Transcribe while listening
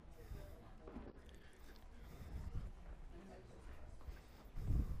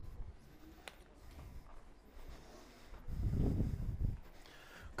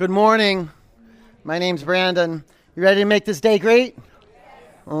Good morning. My name's Brandon. You ready to make this day great?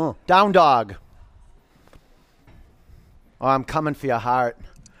 Oh, down dog. Oh, I'm coming for your heart.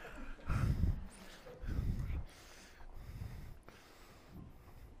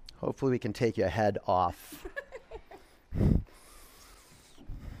 Hopefully we can take your head off.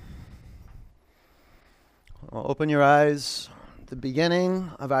 Open your eyes. The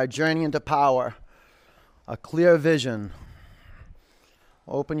beginning of our journey into power. A clear vision.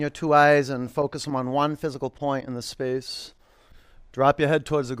 Open your two eyes and focus them on one physical point in the space. Drop your head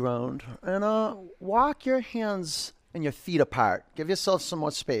towards the ground. And walk your hands and your feet apart. Give yourself some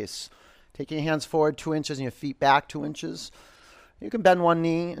more space. Take your hands forward 2 inches and your feet back 2 inches. You can bend one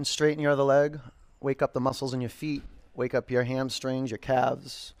knee and straighten your other leg. Wake up the muscles in your feet. Wake up your hamstrings, your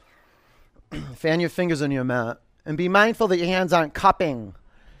calves. Fan your fingers on your mat. And be mindful that your hands aren't cupping.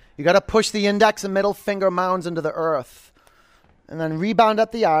 You got to push the index and middle finger mounds into the earth. And then rebound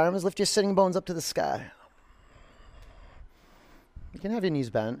up the arms. Lift your sitting bones up to the sky. You can have your knees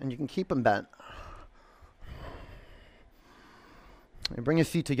bent, and you can keep them bent. And bring your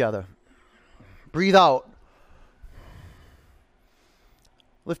feet together. Breathe out.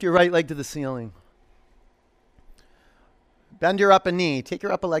 Lift your right leg to the ceiling. Bend your upper knee. Take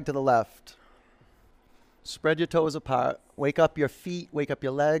your upper leg to the left. Spread your toes apart. Wake up your feet. Wake up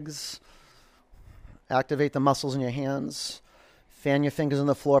your legs. Activate the muscles in your hands. Fan your fingers on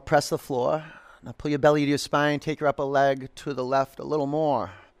the floor. Press the floor. Now pull your belly to your spine. Take your upper leg to the left a little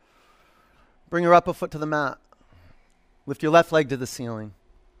more. Bring your upper foot to the mat. Lift your left leg to the ceiling.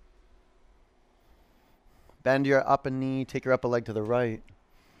 Bend your upper knee. Take your upper leg to the right.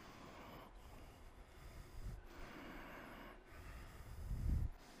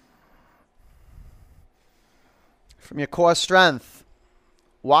 From your core strength,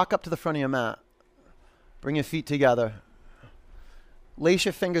 walk up to the front of your mat. Bring your feet together. Lace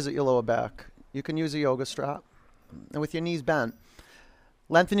your fingers at your lower back. You can use a yoga strap. And with your knees bent,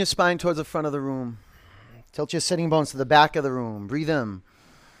 lengthen your spine towards the front of the room. Tilt your sitting bones to the back of the room. Breathe in.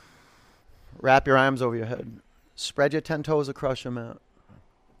 Wrap your arms over your head. Spread your 10 toes across your mat.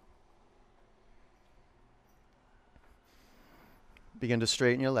 Begin to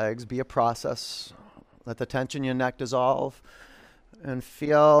straighten your legs. Be a process. Let the tension in your neck dissolve. And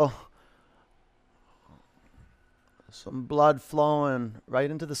feel some blood flowing right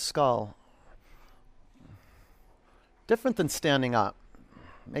into the skull. Different than standing up.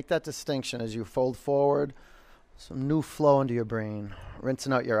 Make that distinction as you fold forward. Some new flow into your brain.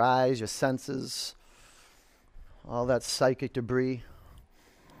 Rinsing out your eyes, your senses. All that psychic debris.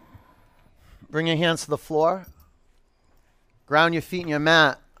 Bring your hands to the floor. Ground your feet in your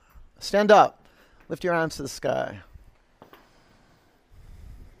mat. Stand up. Lift your arms to the sky.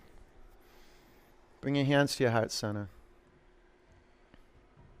 Bring your hands to your heart center.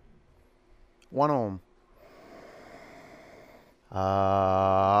 One Om.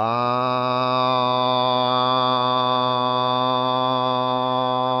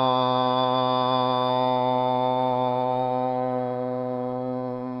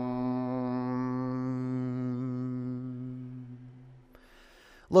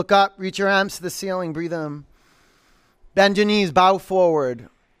 Look up, reach your arms to the ceiling, breathe in. Bend your knees, bow forward.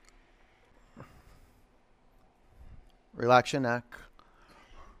 Relax your neck.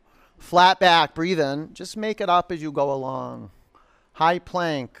 Flat back, breathe in. Just make it up as you go along. High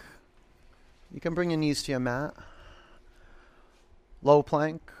plank. You can bring your knees to your mat. Low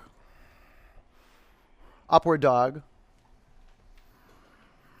plank. Upward dog.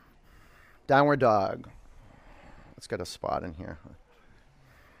 Downward dog. Let's get a spot in here.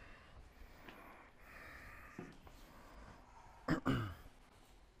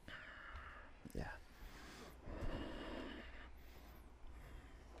 Yeah.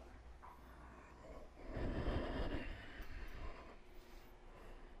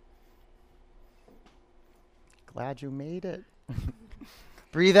 Glad you made it.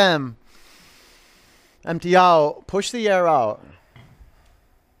 Breathe in. Empty out. Push the air out.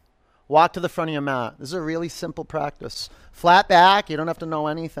 Walk to the front of your mat. This is a really simple practice. Flat back. You don't have to know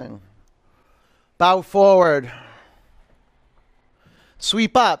anything. Bow forward.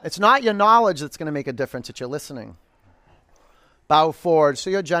 Sweep up. It's not your knowledge that's going to make a difference. It's your listening. Bow forward. So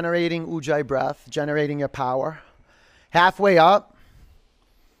you're generating Ujjayi breath, generating your power. Halfway up.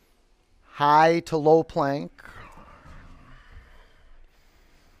 High to low plank.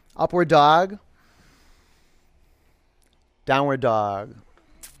 Upward dog. Downward dog.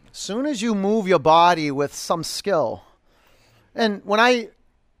 Soon as you move your body with some skill, and when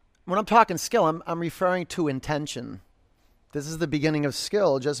I'm talking skill, I'm referring to intention. This is the beginning of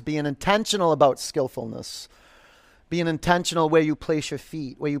skill, just being intentional about skillfulness. Being intentional where you place your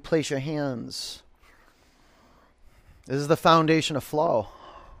feet, where you place your hands. This is the foundation of flow,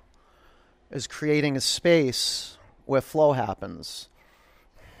 is creating a space where flow happens.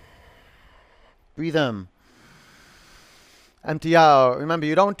 Breathe in. Empty out. Remember,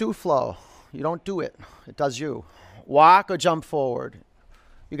 you don't do flow. You don't do it. It does you. Walk or jump forward.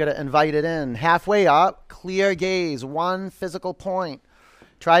 You got to invite it in. Halfway up, clear gaze, one physical point.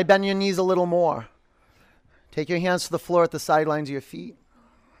 Try bend your knees a little more. Take your hands to the floor at the sidelines of your feet.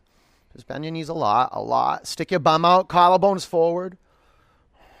 Just bend your knees a lot. Stick your bum out, collarbones forward.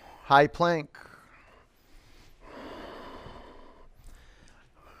 High plank.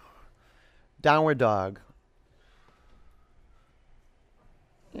 Downward dog.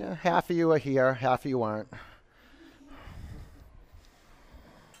 Yeah, half of you are here, half of you aren't.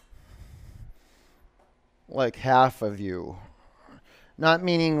 Like half of you. Not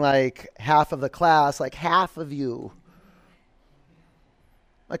meaning like half of the class, like half of you.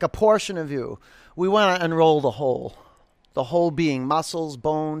 Like a portion of you. We want to enroll the whole being, muscles,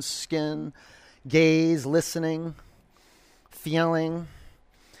 bones, skin, gaze, listening, feeling,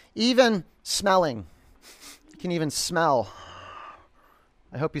 even smelling. You can even smell.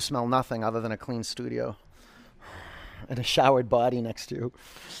 I hope you smell nothing other than a clean studio and a showered body next to you.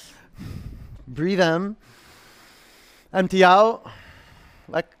 Breathe in. Empty out.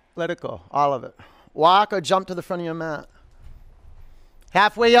 Let it go. All of it. Walk or jump to the front of your mat.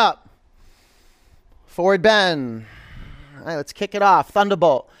 Halfway up. Forward bend. All right, let's kick it off.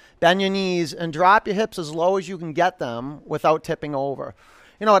 Thunderbolt. Bend your knees and drop your hips as low as you can get them without tipping over.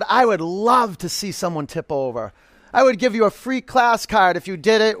 You know what? I would love to see someone tip over. I would give you a free class card if you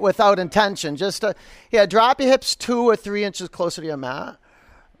did it without intention. Just drop your hips 2 or 3 inches closer to your mat.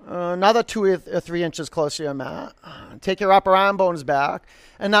 Another 2 or 3 inches closer to your mat. Take your upper arm bones back.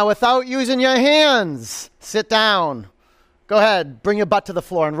 And now without using your hands, sit down. Go ahead. Bring your butt to the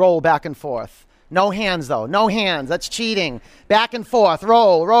floor and roll back and forth. No hands, though. No hands. That's cheating. Back and forth.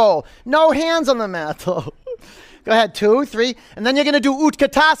 Roll. No hands on the mat, though. Go ahead. 2, 3. And then you're going to do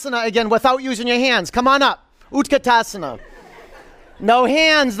Utkatasana again without using your hands. Come on up. Utkatasana. No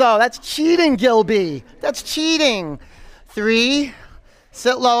hands, though. That's cheating, Gilby. That's cheating. 3.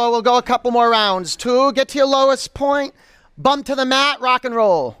 Sit lower. We'll go a couple more rounds. 2. Get to your lowest point. Bump to the mat. Rock and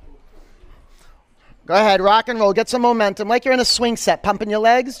roll. Go ahead. Rock and roll. Get some momentum. Like you're in a swing set. Pumping your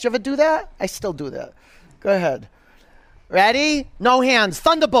legs. Did you ever do that? I still do that. Go ahead. Ready? No hands.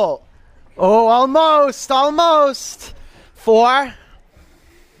 Thunderbolt. Oh, almost. 4.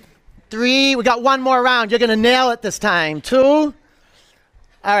 3, we got one more round. You're going to nail it this time. 2. All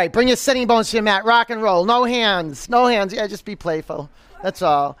right, bring your sitting bones to your mat. Rock and roll. No hands. Yeah, just be playful. That's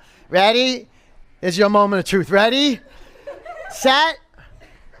all. Ready? Here's your moment of truth. Ready? Set.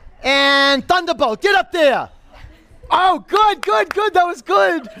 And thunderbolt. Get up there. Oh, good. That was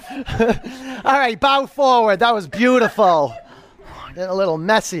good. All right, bow forward. That was beautiful. Getting a little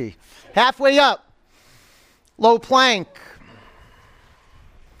messy. Halfway up. Low plank.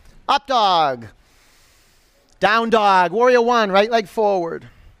 Up dog. Down dog. Warrior 1, right leg forward.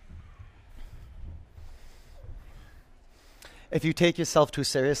 If you take yourself too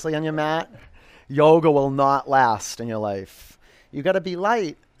seriously on your mat, yoga will not last in your life. You got to be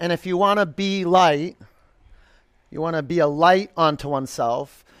light. And if you want to be light, you want to be a light unto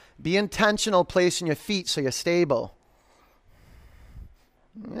oneself, be intentional placing your feet so you're stable.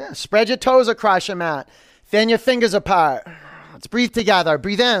 Yeah, spread your toes across your mat. Fan your fingers apart. Let's breathe together.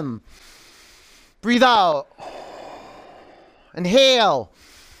 Breathe in. Breathe out. Inhale.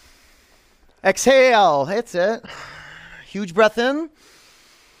 Exhale. That's it. Huge breath in.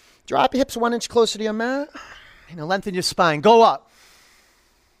 Drop your hips 1 inch closer to your mat. Lengthen your spine. Go up.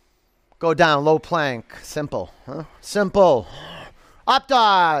 Go down. Low plank. Simple. Simple. Up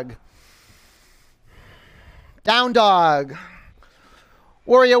dog. Down dog.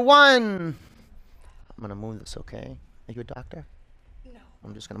 Warrior 1. I'm going to move this, okay? Are you a doctor? No.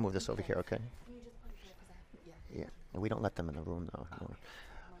 I'm just going to move this over here, okay? Can you just put it here? Yeah. And we don't let them in the room, though.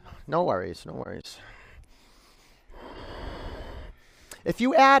 No worries. If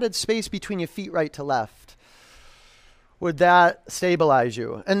you added space between your feet right to left, would that stabilize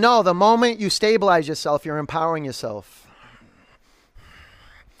you? And no, the moment you stabilize yourself, you're empowering yourself.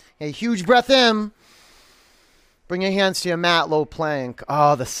 A huge breath in. Bring your hands to your mat, low plank.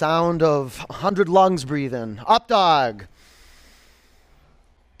 Oh, the sound of 100 lungs breathing. Up dog.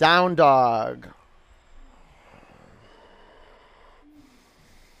 Down dog.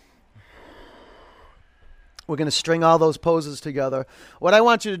 We're going to string all those poses together. What I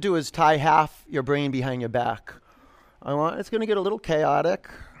want you to do is tie half your brain behind your back. It's going to get a little chaotic,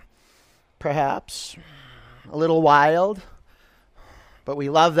 perhaps. a little wild, but we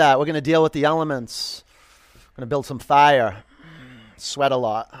love that. We're going to deal with the elements. We're going to build some fire, sweat a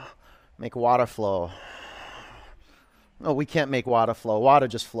lot, make water flow. No, we can't make water flow. Water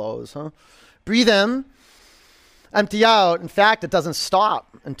just flows, huh? Breathe in, empty out. In fact, it doesn't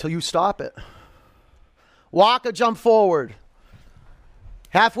stop until you stop it. Walk or jump forward.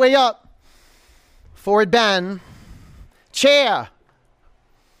 Halfway up, forward bend. Chair.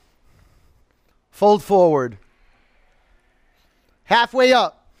 Fold forward. Halfway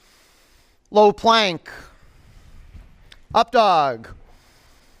up, low plank. Up dog.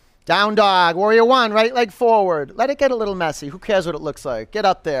 Down dog. Warrior one, right leg forward. Let it get a little messy. Who cares what it looks like? Get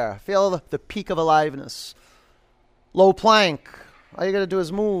up there. Feel the peak of aliveness. Low plank. All you got to do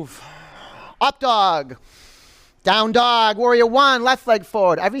is move. Up dog. Down dog. Warrior one, left leg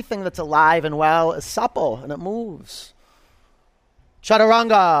forward. Everything that's alive and well is supple and it moves.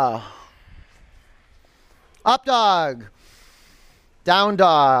 Chaturanga. Up dog. Down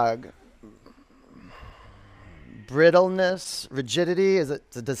dog. Brittleness, rigidity is a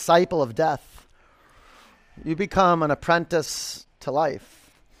disciple of death. You become an apprentice to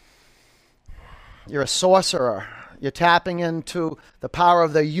life. You're a sorcerer. You're tapping into the power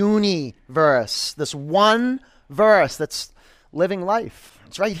of the universe, this one verse that's living life.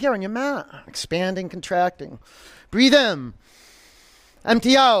 It's right here on your mat, expanding, contracting. Breathe in,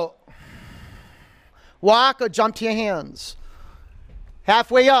 empty out. Walk or jump to your hands.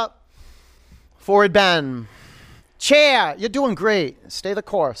 Halfway up, forward bend. Chair, you're doing great. Stay the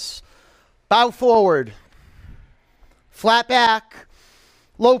course. Bow forward. Flat back.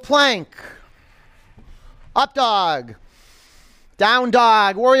 Low plank. Up dog. Down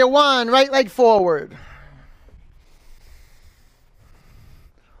dog. Warrior one, right leg forward.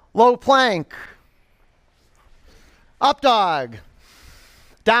 Low plank. Up dog.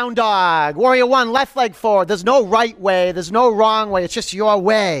 Down dog. Warrior one, left leg forward. There's no right way. There's no wrong way. It's just your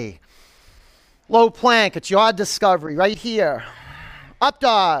way. Low plank, it's your discovery right here. Up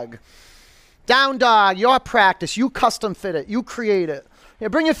dog. Down dog, your practice. You custom fit it. You create it. Here,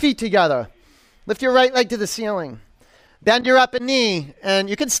 bring your feet together. Lift your right leg to the ceiling. Bend your upper knee. And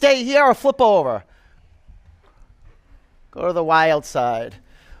you can stay here or flip over. Go to the wild side,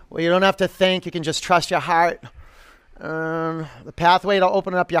 where you don't have to think. You can just trust your heart. The pathway to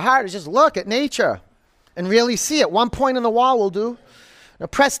opening up your heart is just look at nature and really see it. One point on the wall will do. Now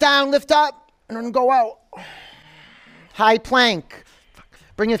press down, lift up. And then go out. High plank.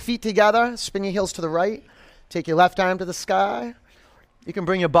 Bring your feet together. Spin your heels to the right. Take your left arm to the sky. You can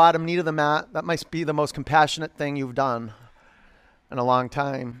bring your bottom knee to the mat. That might be the most compassionate thing you've done in a long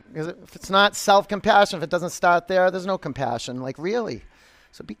time. Because if it's not self-compassion, if it doesn't start there, there's no compassion. Like, really.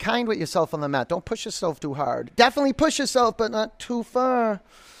 So be kind with yourself on the mat. Don't push yourself too hard. Definitely push yourself, but not too far.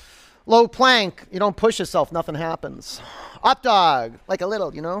 Low plank. You don't push yourself. Nothing happens. Up dog. Like a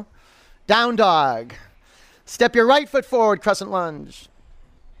little, you know. Down dog. Step your right foot forward, crescent lunge.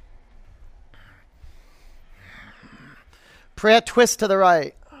 Prayer twist to the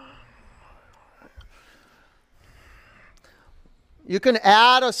right. You can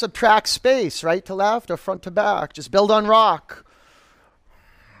add or subtract space, right to left or front to back. Just build on rock.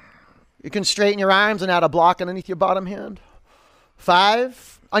 You can straighten your arms and add a block underneath your bottom hand.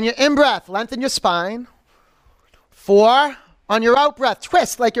 5. On your in-breath, lengthen your spine. 4. On your out-breath,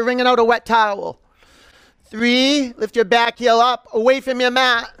 twist like you're wringing out a wet towel. 3, lift your back heel up, away from your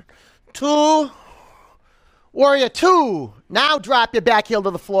mat. 2, warrior 2. Now drop your back heel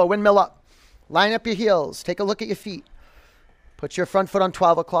to the floor, windmill up. Line up your heels, take a look at your feet. Put your front foot on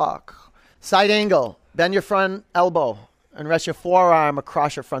 12 o'clock. Side angle, bend your front elbow and rest your forearm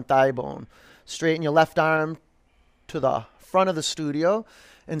across your front thigh bone. Straighten your left arm to the front of the studio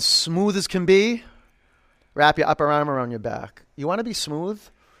and smooth as can be. Wrap your upper arm around your back. You want to be smooth?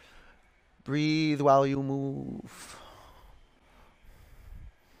 Breathe while you move.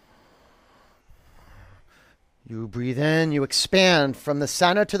 You breathe in, you expand from the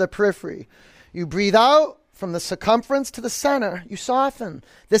center to the periphery. You breathe out from the circumference to the center. You soften.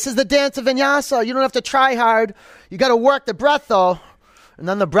 This is the dance of vinyasa. You don't have to try hard. You got to work the breath though, and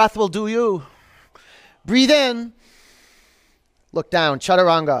then the breath will do you. Breathe in. Look down,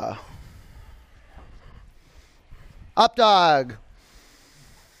 chaturanga. Up dog.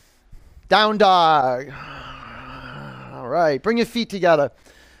 Down dog. All right, bring your feet together.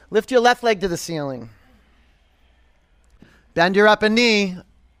 Lift your left leg to the ceiling. Bend your upper knee.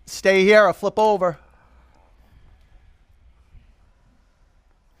 Stay here or flip over.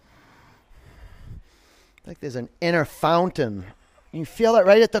 Like there's an inner fountain. You feel it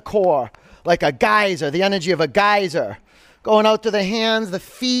right at the core, like a geyser, the energy of a geyser. Going out to the hands, the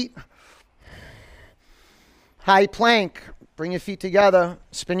feet. High plank. Bring your feet together.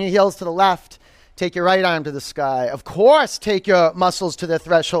 Spin your heels to the left. Take your right arm to the sky. Of course, take your muscles to the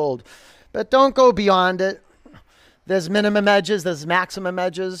threshold, but don't go beyond it. There's minimum edges. There's maximum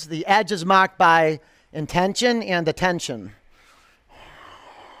edges. The edge is marked by intention and attention.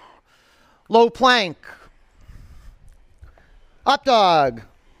 Low plank. Up dog.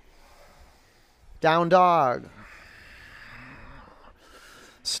 Down dog.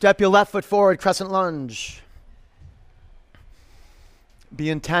 Step your left foot forward, crescent lunge. Be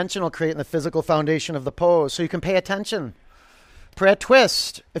intentional, creating the physical foundation of the pose so you can pay attention. Prayer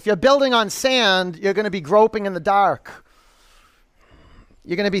twist. If you're building on sand, you're going to be groping in the dark.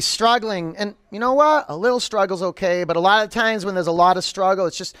 You're going to be struggling. And you know what? A little struggle's okay, but a lot of times when there's a lot of struggle,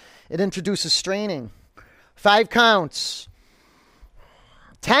 it introduces straining. 5 counts.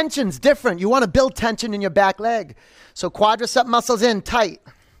 Tension's different. You want to build tension in your back leg. So quadricep muscles in tight.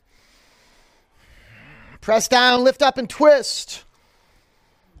 Press down, lift up, and twist.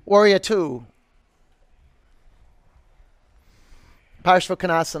 Warrior 2.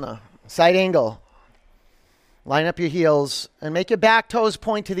 Parshvakonasana. Side angle. Line up your heels and make your back toes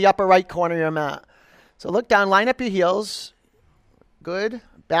point to the upper right corner of your mat. So look down, line up your heels. Good.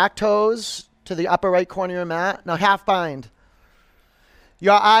 Back toes to the upper right corner of your mat. Now half bind.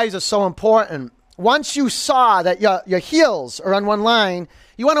 Your eyes are so important. Once you saw that your heels are on one line,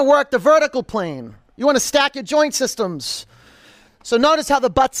 you want to work the vertical plane. You want to stack your joint systems. So notice how the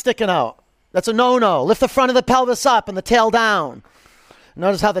butt's sticking out. That's a no-no. Lift the front of the pelvis up and the tail down.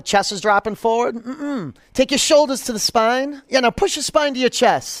 Notice how the chest is dropping forward. Take your shoulders to the spine. Yeah, now push your spine to your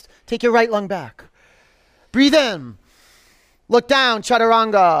chest. Take your right lung back. Breathe in. Look down,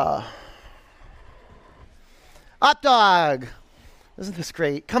 chaturanga. Up dog. Isn't this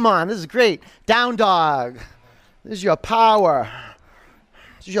great? Come on, this is great. Down dog. This is your power.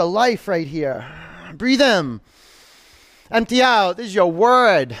 This is your life right here. Breathe in. Empty out. This is your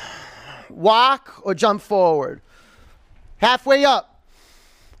word. Walk or jump forward. Halfway up.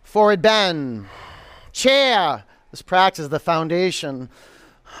 Forward bend. Chair. This practice is the foundation.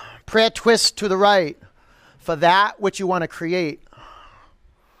 Prayer twist to the right for that which you want to create.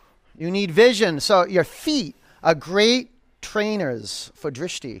 You need vision. So your feet are great trainers for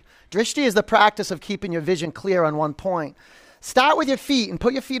drishti. Drishti is the practice of keeping your vision clear on one point. Start with your feet and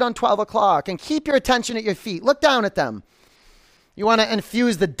put your feet on 12 o'clock and keep your attention at your feet. Look down at them. You want to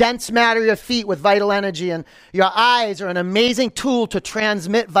infuse the dense matter of your feet with vital energy, and your eyes are an amazing tool to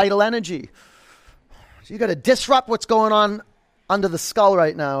transmit vital energy. So you got to disrupt what's going on under the skull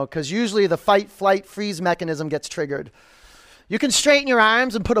right now, because usually the fight, flight, freeze mechanism gets triggered. You can straighten your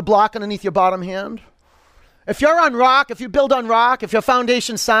arms and put a block underneath your bottom hand. If you're on rock, if you build on rock, if your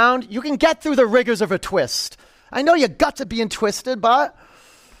foundation's sound, you can get through the rigors of a twist. I know your guts are being twisted, but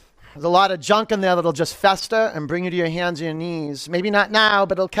there's a lot of junk in there that'll just fester and bring you to your hands and your knees. Maybe not now,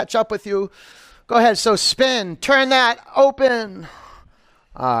 but it'll catch up with you. Go ahead. So spin. Turn that open.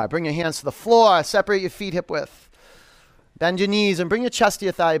 Bring your hands to the floor. Separate your feet hip width. Bend your knees and bring your chest to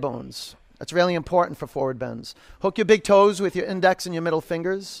your thigh bones. That's really important for forward bends. Hook your big toes with your index and your middle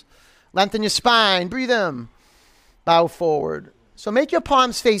fingers. Lengthen your spine. Breathe in. Bow forward. So make your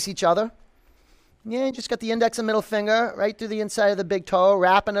palms face each other. Yeah, you just got the index and middle finger right through the inside of the big toe,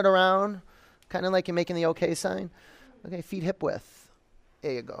 wrapping it around, kind of like you're making the okay sign. Okay, feet hip width.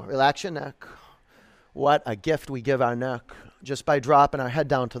 There you go. Relax your neck. What a gift we give our neck just by dropping our head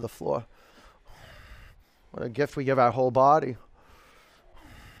down to the floor. What a gift we give our whole body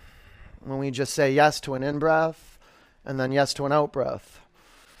when we just say yes to an in-breath and then yes to an out-breath.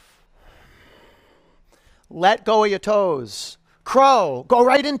 Let go of your toes. Crow. Go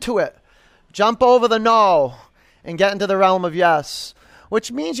right into it. Jump over the no and get into the realm of yes,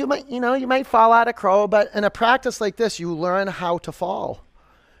 which means you might fall out of crow, but in a practice like this, you learn how to fall.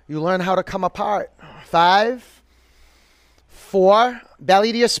 You learn how to come apart. 5, 4,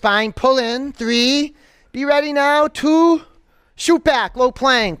 belly to your spine, pull in. 3, be ready now. 2, shoot back, low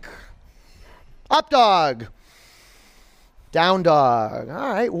plank. Up dog. Down dog.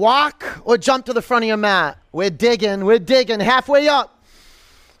 All right, walk or jump to the front of your mat. We're digging, halfway up.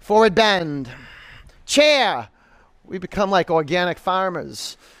 Forward bend. Chair. We become like organic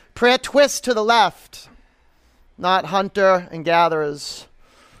farmers. Prayer twist to the left. Not hunter and gatherers.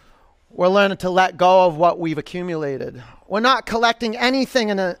 We're learning to let go of what we've accumulated. We're not collecting anything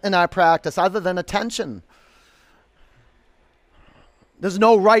in our practice other than attention. There's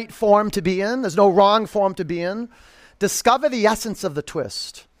no right form to be in. There's no wrong form to be in. Discover the essence of the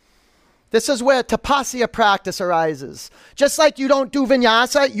twist. This is where tapasya practice arises. Just like you don't do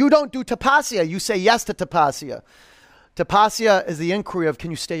vinyasa, you don't do tapasya. You say yes to tapasya. Tapasya is the inquiry of, can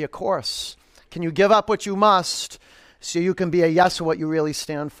you stay your course? Can you give up what you must so you can be a yes of what you really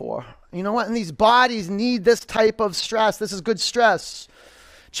stand for? You know what? And these bodies need this type of stress. This is good stress.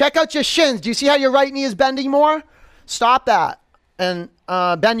 Check out your shins. Do you see how your right knee is bending more? Stop that. And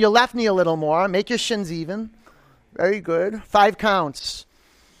bend your left knee a little more. Make your shins even. Very good. 5 counts.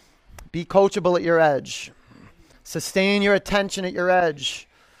 Be coachable at your edge. Sustain your attention at your edge.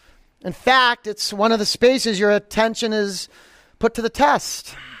 In fact, it's one of the spaces your attention is put to the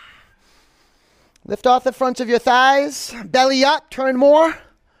test. Lift off the fronts of your thighs. Belly up. Turn more.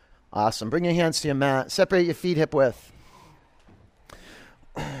 Awesome. Bring your hands to your mat. Separate your feet hip width.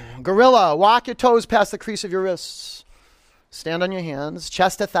 Gorilla. Walk your toes past the crease of your wrists. Stand on your hands.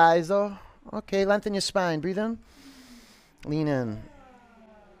 Chest to thighs, though. Okay, lengthen your spine. Breathe in. Lean in.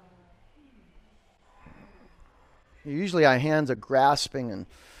 Usually our hands are grasping and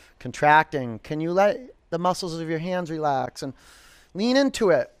contracting. Can you let the muscles of your hands relax and lean into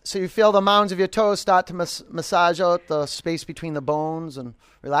it so you feel the mounds of your toes start to massage out the space between the bones and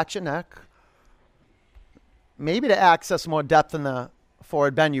relax your neck. Maybe to access more depth in the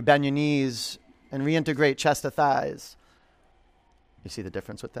forward bend, you bend your knees and reintegrate chest to thighs. You see the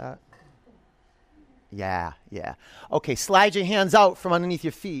difference with that? Yeah. Okay, slide your hands out from underneath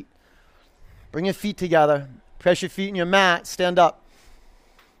your feet. Bring your feet together. Press your feet in your mat. Stand up.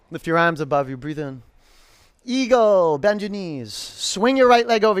 Lift your arms above you. Breathe in. Eagle. Bend your knees. Swing your right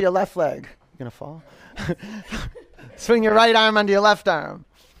leg over your left leg. You're going to fall? Swing your right arm under your left arm.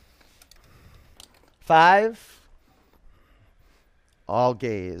 5. All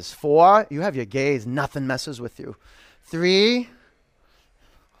gaze. 4. You have your gaze. Nothing messes with you. 3.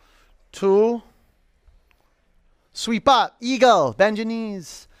 2. Sweep up. Eagle. Bend your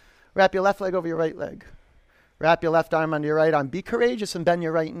knees. Wrap your left leg over your right leg. Wrap your left arm under your right arm. Be courageous and bend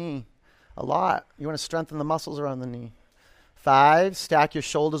your right knee. A lot. You want to strengthen the muscles around the knee. 5. Stack your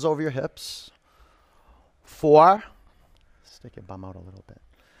shoulders over your hips. 4. Stick your bum out a little bit.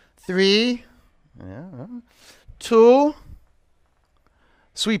 3. 2.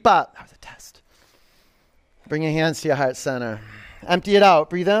 Sweep up. That was a test. Bring your hands to your heart center. Empty it out.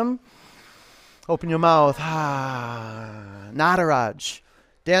 Breathe in. Open your mouth. Nataraj.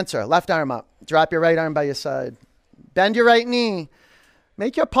 Dancer. Left arm up. Drop your right arm by your side. Bend your right knee.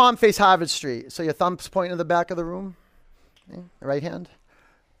 Make your palm face Harvard Street. So your thumb's pointing to the back of the room. Okay. Right hand.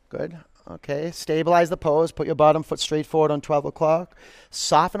 Good. Okay. Stabilize the pose. Put your bottom foot straight forward on 12 o'clock.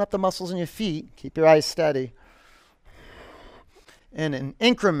 Soften up the muscles in your feet. Keep your eyes steady. And in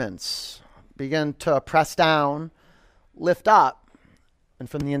increments, begin to press down, lift up, and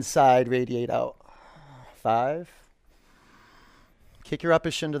from the inside, radiate out. 5. Kick your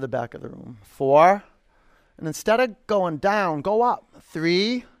upper shin to the back of the room. 4. And instead of going down, go up.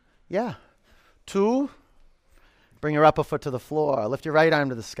 3. 2. Bring your upper foot to the floor. Lift your right arm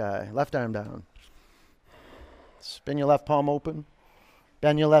to the sky. Left arm down. Spin your left palm open.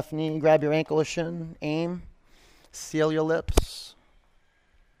 Bend your left knee. Grab your ankle or shin. Aim. Seal your lips.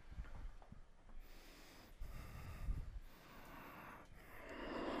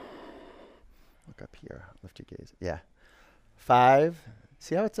 Look up here. Lift your gaze. 5.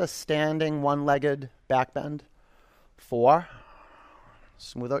 See how it's a standing one-legged back bend? 4.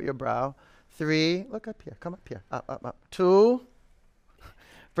 Smooth out your brow. 3. Look up here. Come up here. Up. 2.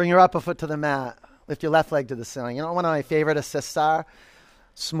 Bring your upper foot to the mat. Lift your left leg to the ceiling. You know what one of my favorite assists are?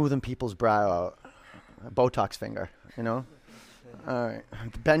 Smoothing people's brow out. A Botox finger, you know? All right.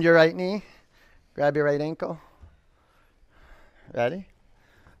 Bend your right knee. Grab your right ankle. Ready?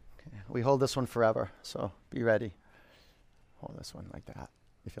 Okay. We hold this one forever, so be ready. Hold this one like that.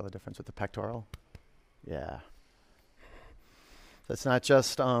 You feel the difference with the pectoral? Yeah. So it's not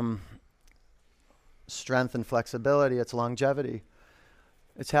just strength and flexibility, it's longevity.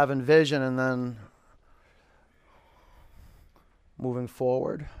 It's having vision and then moving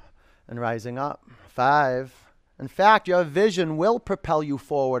forward and rising up. 5. In fact, your vision will propel you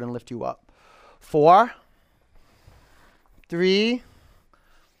forward and lift you up. 4. 3.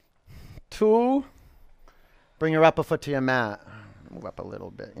 2. Bring your upper foot to your mat. Move up a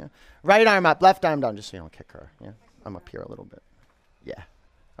little bit. Yeah. Right arm up, left arm down, just so you don't kick her. Yeah. I'm up here a little bit. Yeah.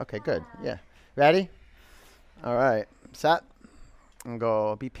 Okay, good. Yeah. Ready? All right. Set. And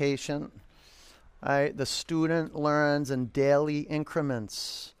go. Be patient. All right. The student learns in daily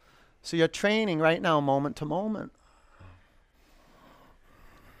increments. So you're training right now, moment to moment.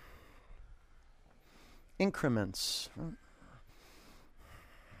 Increments.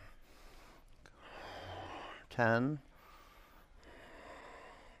 10.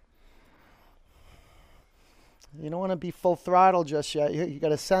 You don't want to be full throttle just yet. You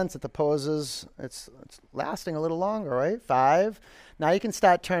got a sense that the poses, it's lasting a little longer, right? 5. Now you can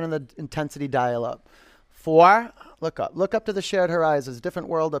start turning the intensity dial up. 4, look up. Look up to the shared horizons. Different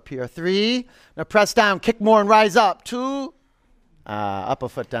world up here. 3, now press down, kick more and rise up. 2, up a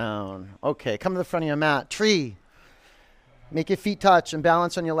foot down. Okay, come to the front of your mat. Tree. Make your feet touch and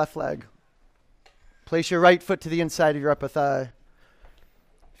balance on your left leg. Place your right foot to the inside of your upper thigh.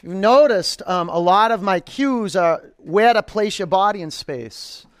 If you've noticed, a lot of my cues are where to place your body in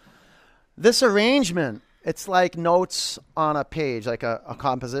space. This arrangement, it's like notes on a page, like a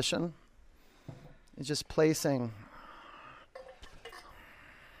composition. It's just placing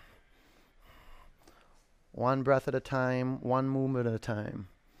one breath at a time, one movement at a time.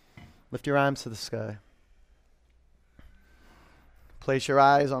 Lift your arms to the sky. Place your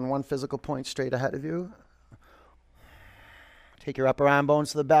eyes on one physical point straight ahead of you. Take your upper arm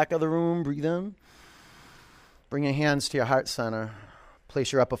bones to the back of the room. Breathe in. Bring your hands to your heart center.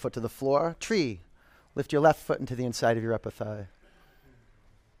 Place your upper foot to the floor. Tree. Lift your left foot into the inside of your upper thigh.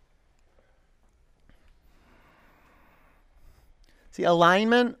 See,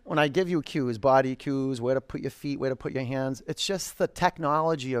 alignment, when I give you cues, body cues, where to put your feet, where to put your hands, it's just the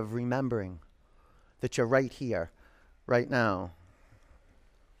technology of remembering that you're right here, right now.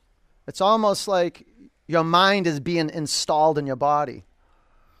 It's almost like your mind is being installed in your body.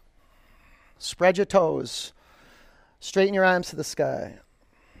 Spread your toes. Straighten your arms to the sky.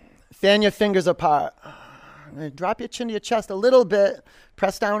 Fan your fingers apart. Drop your chin to your chest a little bit.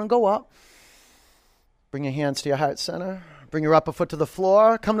 Press down and go up. Bring your hands to your heart center. Bring your upper foot to the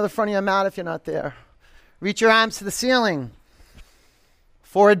floor. Come to the front of your mat if you're not there. Reach your arms to the ceiling.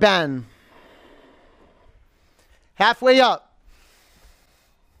 Forward bend. Halfway up.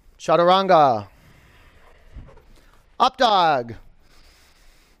 Chaturanga. Up dog.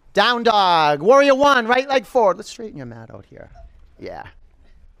 Down dog. Warrior 1, right leg forward. Let's straighten your mat out here. Yeah.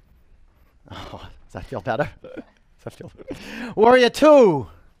 Oh, does that feel better? Warrior 2.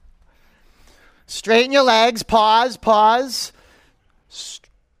 Straighten your legs. Pause.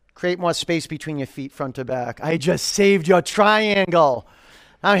 Create more space between your feet, front to back. I just saved your triangle.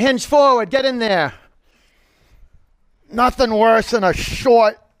 Now hinge forward. Get in there. Nothing worse than a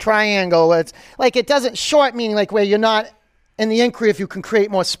short triangle. It's like it doesn't short meaning like where you're not in the inquiry if you can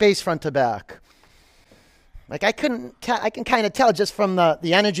create more space front to back. Like I can kind of tell just from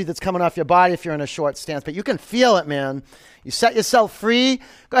the energy that's coming off your body if you're in a short stance, but you can feel it, man. You set yourself free.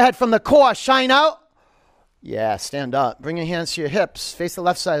 Go ahead from the core, shine out. Yeah, stand up. Bring your hands to your hips. Face the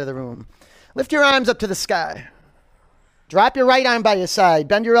left side of the room. Lift your arms up to the sky. Drop your right arm by your side.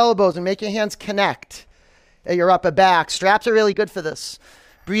 Bend your elbows and make your hands connect at your upper back. Straps are really good for this.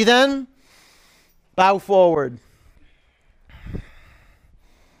 Breathe in. Bow forward.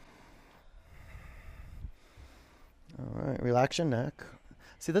 All right, relax your neck.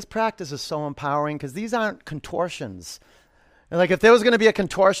 See, this practice is so empowering because these aren't contortions. And like if there was going to be a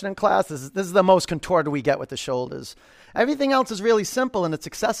contortion in class, this is the most contorted we get with the shoulders. Everything else is really simple and it's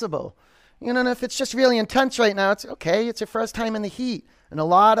accessible. You know, and if it's just really intense right now, it's okay. It's your first time in the heat. And a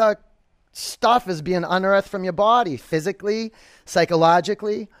lot of stuff is being unearthed from your body, physically,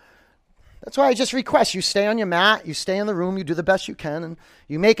 psychologically. That's why I just request you stay on your mat, you stay in the room, you do the best you can, and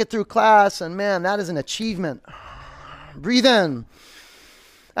you make it through class, and man, that is an achievement. Breathe in.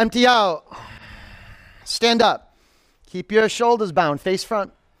 Empty out. Stand up. Keep your shoulders bound, face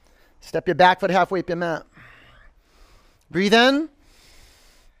front. Step your back foot halfway up your mat. Breathe in.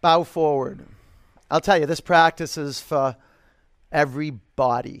 Bow forward. I'll tell you, this practice is for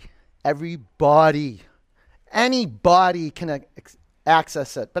everybody. Everybody. Anybody can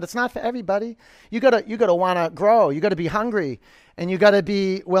access it, but it's not for everybody. You gotta want to grow. You gotta be hungry, and you gotta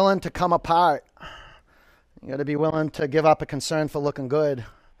be willing to come apart. You got to be willing to give up a concern for looking good.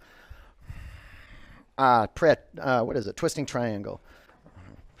 What is it? Twisting triangle.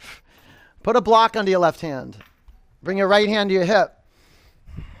 Put a block under your left hand. Bring your right hand to your hip.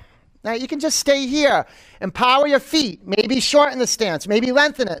 Now you can just stay here. Empower your feet. Maybe shorten the stance. Maybe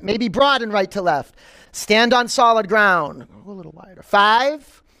lengthen it. Maybe broaden right to left. Stand on solid ground. Go a little wider.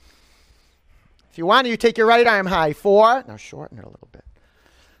 5. If you want to, you take your right arm high. 4. Now shorten it a little bit.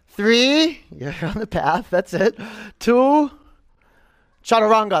 3, you're on the path, that's it. 2,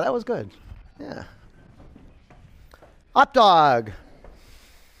 chaturanga, that was good. Yeah. Up dog.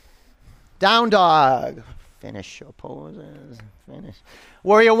 Down dog. Finish your poses. Finish.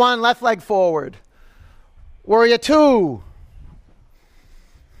 Warrior 1, left leg forward. Warrior 2.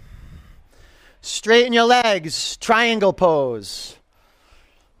 Straighten your legs, triangle pose.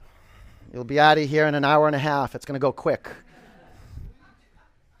 You'll be out of here in an hour and a half. It's going to go quick.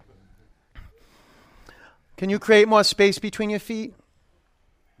 Can you create more space between your feet?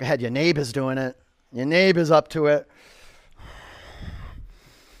 Go ahead, your neighbor's doing it. Your neighbor's up to it.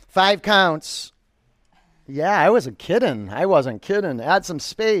 5 counts. Yeah, I wasn't kidding. Add some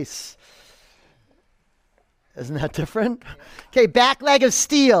space. Isn't that different? Okay, back leg of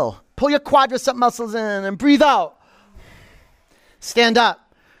steel. Pull your quadricep muscles in and breathe out. Stand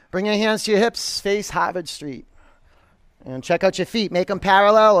up. Bring your hands to your hips. Face Harvard Street. And check out your feet. Make them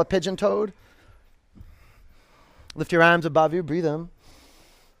parallel or pigeon-toed. Lift your arms above you. Breathe in.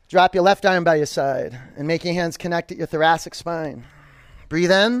 Drop your left arm by your side and make your hands connect at your thoracic spine.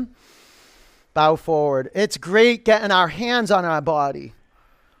 Breathe in. Bow forward. It's great getting our hands on our body.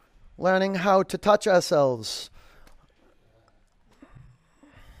 Learning how to touch ourselves.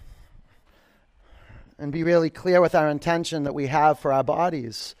 And be really clear with our intention that we have for our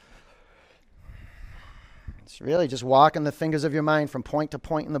bodies. It's really just walking the fingers of your mind from point to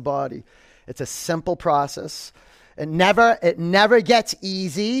point in the body. It's a simple process. It never gets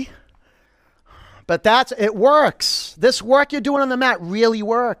easy, but it works. This work you're doing on the mat really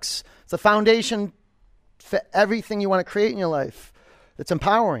works. It's the foundation for everything you want to create in your life. It's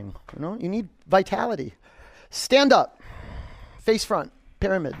empowering. You need vitality. Stand up, face front,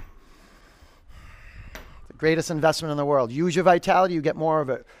 pyramid. The greatest investment in the world. Use your vitality, you get more of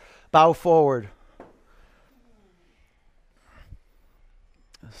it. Bow forward.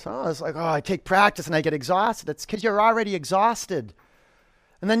 So it's like, I take practice and I get exhausted. It's because you're already exhausted.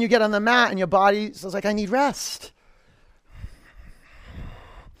 And then you get on the mat and your body says, I need rest.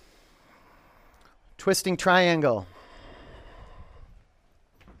 Twisting triangle.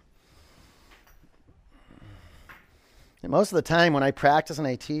 And most of the time when I practice and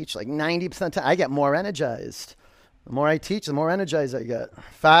I teach, like 90% of the time, I get more energized. The more I teach, the more energized I get.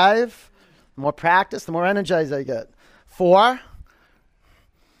 5, the more practice, the more energized I get. 4,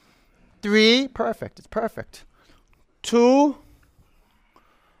 3, perfect. It's perfect. 2,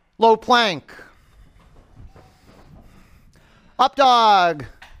 low plank. Up dog.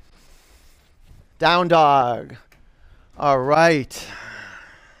 Down dog. All right.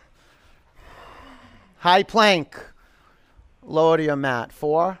 High plank. Lower to your mat.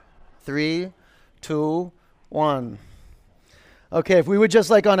 4, 3, 2, 1. Okay, if we were just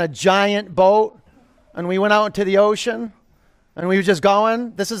like on a giant boat and we went out into the ocean and we were just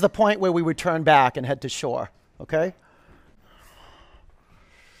going, this is the point where we would turn back and head to shore, okay?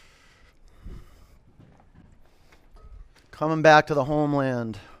 Coming back to the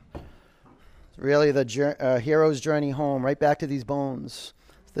homeland. It's really the hero's journey home, right back to these bones.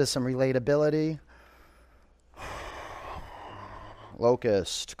 There's some relatability.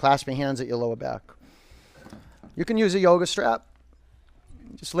 Locust. Clasp your hands at your lower back. You can use a yoga strap.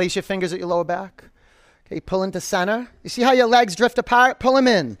 Just lace your fingers at your lower back. Okay, pull into center. You see how your legs drift apart? Pull them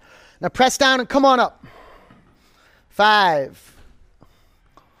in. Now press down and come on up. 5,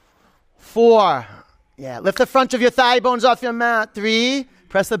 4. Yeah, lift the front of your thigh bones off your mat. 3,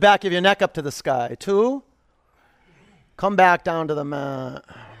 press the back of your neck up to the sky. 2, come back down to the mat.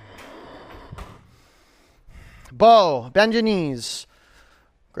 Bow, bend your knees.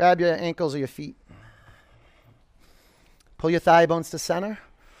 Grab your ankles or your feet. Pull your thigh bones to center.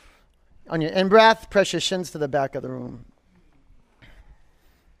 On your in-breath, press your shins to the back of the room.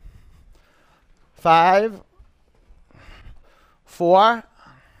 5, 4,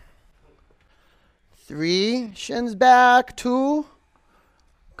 3, shins back. 2,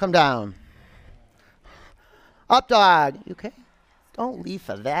 come down. Up dog. You okay? Don't leave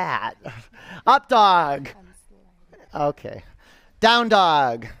for that. Up dog. Okay. Down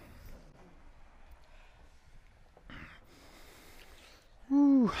dog.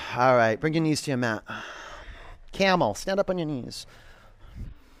 All right. Bring your knees to your mat. Camel. Stand up on your knees.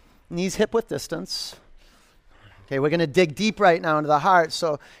 Knees hip width distance. Okay, we're going to dig deep right now into the heart,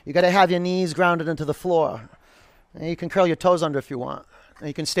 so you got to have your knees grounded into the floor. And you can curl your toes under if you want. And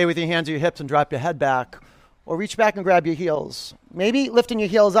you can stay with your hands at your hips and drop your head back, or reach back and grab your heels. Maybe lifting your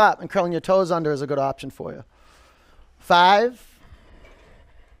heels up and curling your toes under is a good option for you. 5,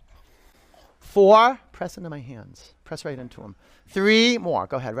 4, press into my hands. Press right into them. 3 more.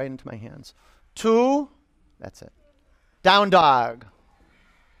 Go ahead, right into my hands. 2, that's it. Down dog.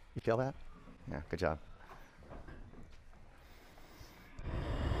 You feel that? Yeah, good job.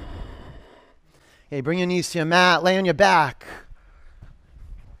 Okay, bring your knees to your mat. Lay on your back.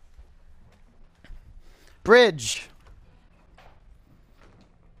 Bridge.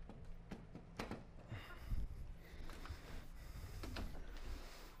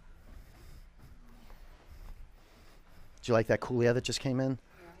 Did you like that cool air that just came in?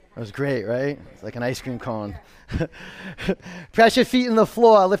 It was great, right? It's like an ice cream cone. Press your feet in the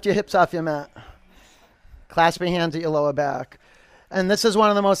floor. Lift your hips off your mat. Clasp your hands at your lower back. And this is one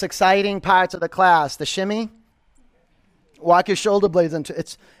of the most exciting parts of the class, the shimmy. Walk your shoulder blades into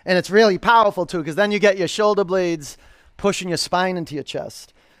it. And it's really powerful too, because then you get your shoulder blades pushing your spine into your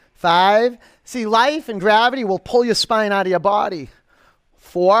chest. 5. See, life and gravity will pull your spine out of your body.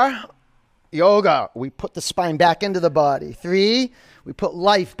 4. Yoga. We put the spine back into the body. 3. We put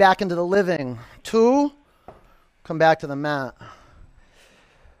life back into the living. 2. Come back to the mat.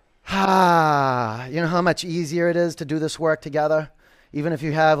 You know how much easier it is to do this work together? Even if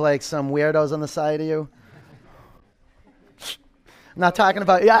you have like some weirdos on the side of you. I'm not talking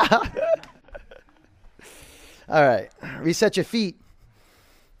about, yeah. All right. Reset your feet.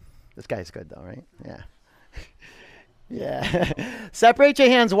 This guy's good though, right? Yeah. Yeah. Separate your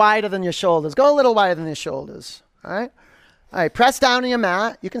hands wider than your shoulders. Go a little wider than your shoulders. All right? All right. Press down on your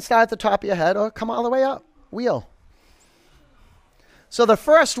mat. You can start at the top of your head or come all the way up. Wheel. So the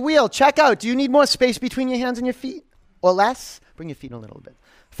first wheel, check out. Do you need more space between your hands and your feet or less? Bring your feet a little bit.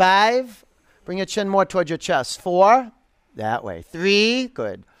 5. Bring your chin more towards your chest. 4. That way. 3.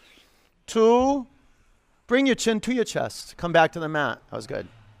 Good. 2. Bring your chin to your chest. Come back to the mat. That was good.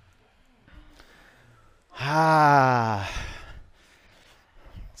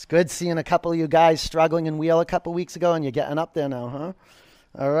 It's good seeing a couple of you guys struggling in wheel a couple weeks ago, and you're getting up there now, huh?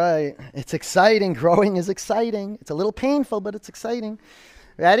 All right. It's exciting. Growing is exciting. It's a little painful, but it's exciting.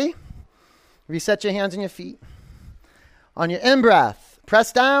 Ready? Reset your hands and your feet. On your in-breath,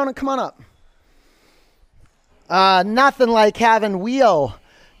 press down and come on up. Nothing like having wheel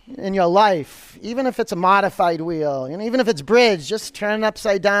in your life, even if it's a modified wheel, and even if it's bridge, just turn it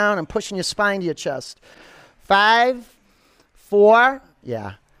upside down and pushing your spine to your chest. 5, 4,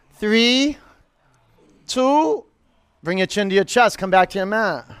 3, 2, bring your chin to your chest, come back to your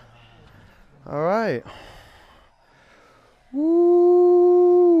mat. All right.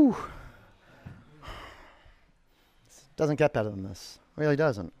 Woo. Doesn't get better than this. It really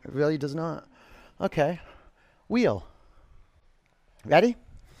doesn't. It really does not. Okay. Wheel. Ready?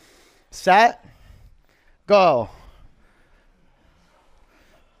 Set. Go.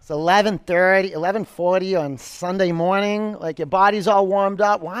 It's 11:30, 11:40 on Sunday morning. Like your body's all warmed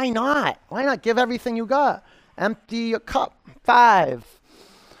up. Why not? Why not give everything you got? Empty your cup. 5,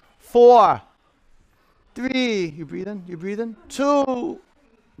 4, 3. You breathing? You breathing? 2.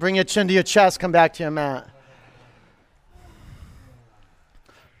 Bring your chin to your chest. Come back to your mat.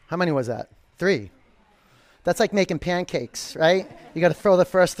 How many was that? 3. That's like making pancakes, right? You got to throw the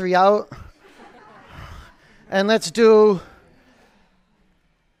first 3 out. And let's do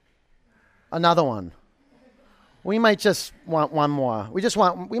another one. We might just want one more. We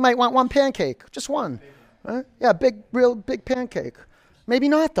might want one pancake, just one. Right? Yeah, real big pancake. Maybe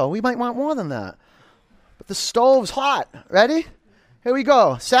not though. We might want more than that. But the stove's hot. Ready? Here we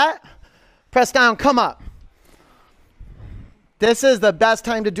go. Set. Press down. Come up. This is the best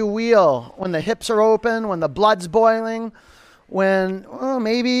time to do wheel, when the hips are open, when the blood's boiling, when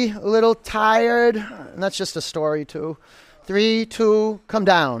maybe a little tired. And that's just a story too. 3, 2, come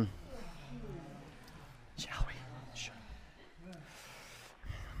down. Shall we? Sure.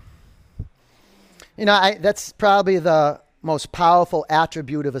 You know, that's probably the most powerful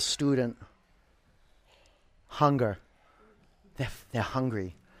attribute of a student. Hunger. They're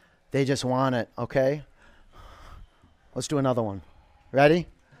hungry. They just want it, okay? Let's do another one. Ready?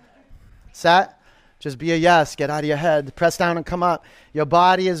 Set? Just be a yes. Get out of your head. Press down and come up. Your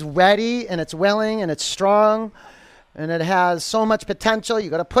body is ready and it's willing and it's strong and it has so much potential. You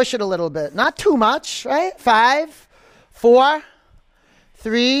got to push it a little bit. Not too much, right? 5, 4,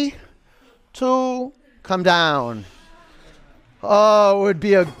 3, 2, come down. Oh, it would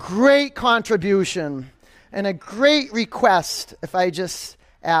be a great contribution and a great request if I just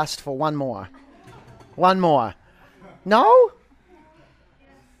asked for one more. One more. No?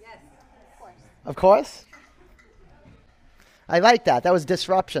 Yes, of course. Of course? I like that. That was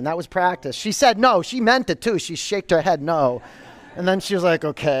disruption. That was practice. She said no. She meant it too. She shook her head no. And then she was like,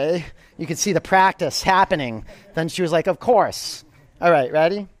 okay. You could see the practice happening. Then she was like, of course. All right,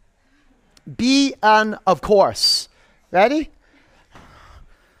 ready? Be an of course. Ready?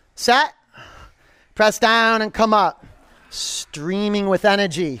 Set. Press down and come up. Streaming with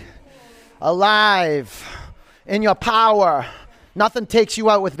energy. Alive. In your power. Nothing takes you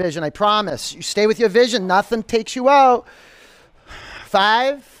out with vision, I promise. You stay with your vision, nothing takes you out.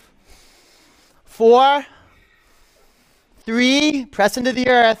 5, 4, 3, press into the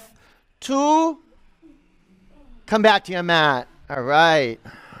earth. 2, come back to your mat. All right.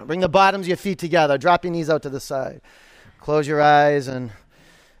 Bring the bottoms of your feet together. Drop your knees out to the side. Close your eyes and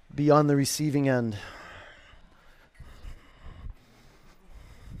be on the receiving end.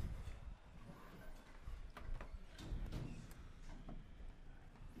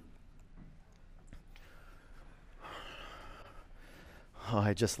 Oh,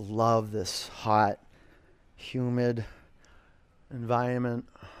 I just love this hot, humid environment.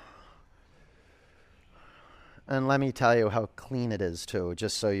 And let me tell you how clean it is too,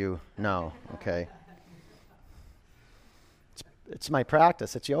 just so you know, okay? It's my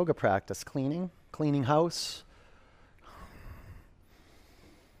practice. It's yoga practice. Cleaning house.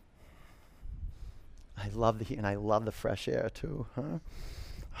 I love the heat and I love the fresh air too, huh?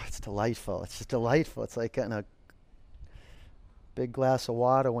 Oh, it's delightful. It's just delightful. It's like getting a big glass of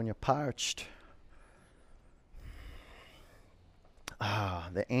water when you're parched. Ah,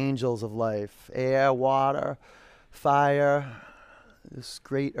 the angels of life. Air, water, fire, this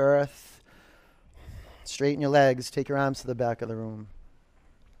great earth. Straighten your legs, take your arms to the back of the room.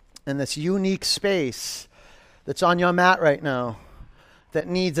 And this unique space that's on your mat right now that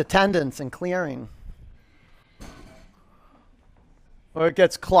needs attendance and clearing. Or it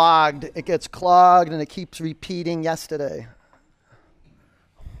gets clogged and it keeps repeating yesterday.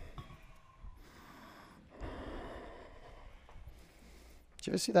 Did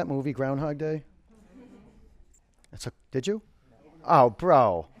you ever see that movie, Groundhog Day? Did you? Oh,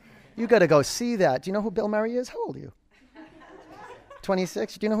 bro. You got to go see that. Do you know who Bill Murray is? How old are you?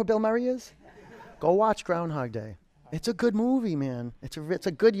 26? Do you know who Bill Murray is? Go watch Groundhog Day. It's a good movie, man. It's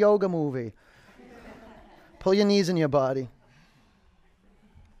a good yoga movie. Pull your knees in your body.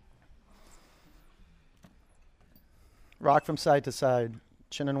 Rock from side to side.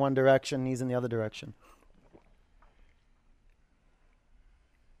 Chin in one direction, knees in the other direction.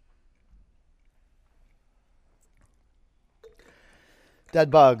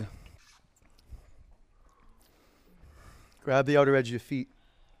 Dead bug. Grab the outer edge of your feet.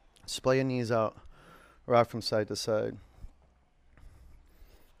 Splay your knees out. Rock from side to side.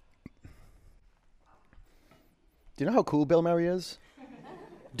 Do you know how cool Bill Murray is?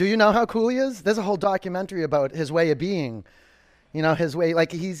 Do you know how cool he is? There's a whole documentary about his way of being. You know, his way,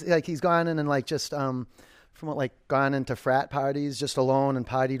 he's gone in and just gone into frat parties just alone and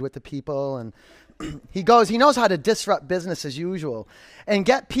partied with the people, and he knows how to disrupt business as usual and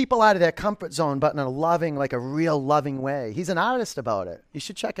get people out of their comfort zone, but in a loving, a real loving way. He's an artist about it. You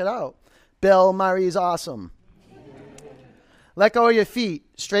should check it out. Bill Murray's awesome. Let go of your feet.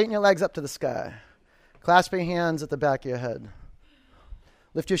 Straighten your legs up to the sky. Clasp your hands at the back of your head.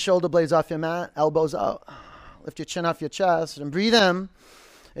 Lift your shoulder blades off your mat, elbows out. Lift your chin off your chest and breathe in.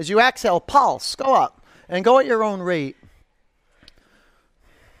 As you exhale, pulse, go up and go at your own rate.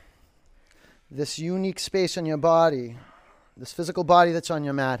 This unique space in your body, this physical body that's on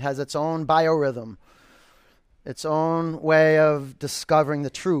your mat, has its own biorhythm, its own way of discovering the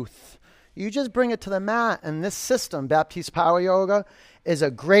truth. You just bring it to the mat, and this system, Baptiste Power Yoga, is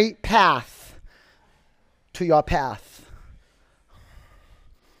a great path to your path.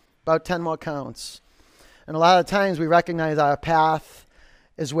 About 10 more counts. And a lot of times we recognize our path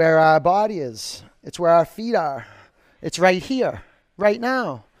is where our body is. It's where our feet are. It's right here, right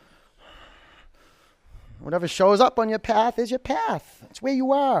now. Whatever shows up on your path is your path. It's where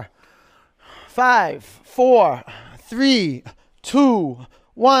you are. 5, 4, 3, 2,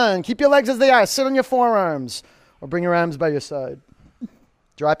 1. Keep your legs as they are. Sit on your forearms or bring your arms by your side.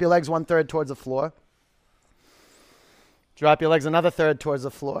 Drop your legs 1/3 towards the floor. Drop your legs another third towards the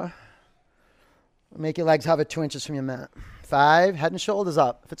floor. Make your legs hover 2 inches from your mat. 5, head and shoulders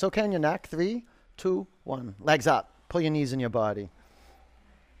up. If it's okay on your neck, 3, 2, 1. Legs up. Pull your knees in your body.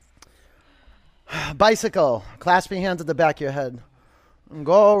 Bicycle. Clasp your hands at the back of your head. And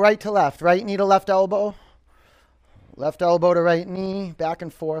go right to left. Right knee to left elbow. Left elbow to right knee. Back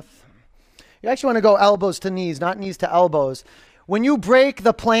and forth. You actually want to go elbows to knees, not knees to elbows. When you break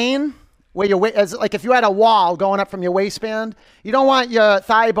the plane, where your if you had a wall going up from your waistband, you don't want your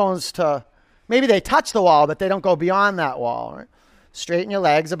thigh bones to, maybe they touch the wall, but they don't go beyond that wall. Right? Straighten your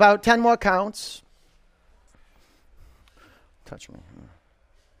legs. About 10 more counts. Touch me.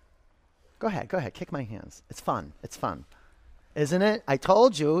 Go ahead. Kick my hands. It's fun. Isn't it? I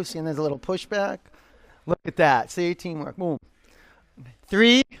told you. See, and there's a little pushback. Look at that. See, teamwork. Boom.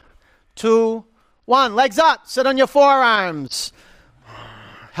 3, 2, 1. Legs up. Sit on your forearms.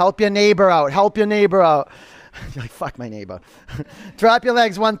 Help your neighbor out. You're like, fuck my neighbor. Drop your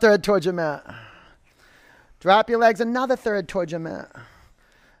legs 1/3 towards your mat. Drop your legs another third towards your mat.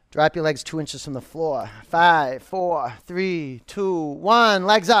 Drop your legs 2 inches from the floor. 5, 4, 3, 2, 1.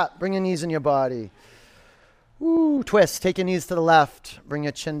 Legs up. Bring your knees in your body. Woo. Twist. Take your knees to the left. Bring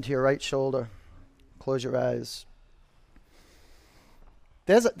your chin to your right shoulder. Close your eyes.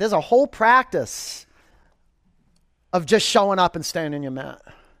 There's a whole practice of just showing up and standing on your mat.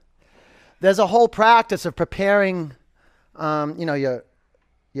 There's a whole practice of preparing, your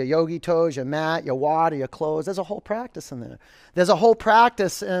your yogi toes, your mat, your water, your clothes. There's a whole practice in there. There's a whole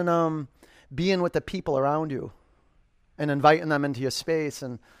practice in being with the people around you and inviting them into your space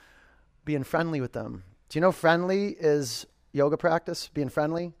and being friendly with them. Do you know friendly is yoga practice, being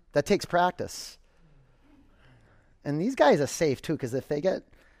friendly? That takes practice. And these guys are safe too, because if they get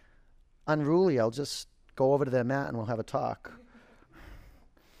unruly, I'll just go over to their mat and we'll have a talk.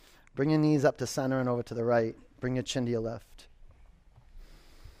 Bring your knees up to center and over to the right. Bring your chin to your left.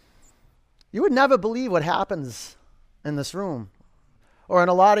 You would never believe what happens in this room or in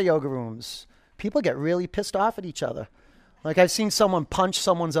a lot of yoga rooms. People get really pissed off at each other. Like I've seen someone punch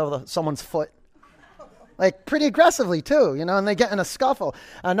someone's foot. Like pretty aggressively too, and they get in a scuffle.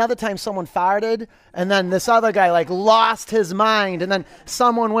 Another time someone farted and then this other guy like lost his mind and then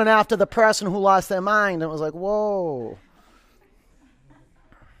someone went after the person who lost their mind and it was like, whoa.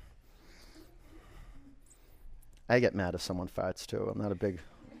 I get mad if someone farts too. I'm not a big,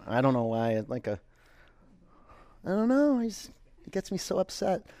 I don't know why. I don't know. It gets me so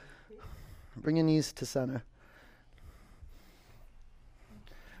upset. Bring your knees to center.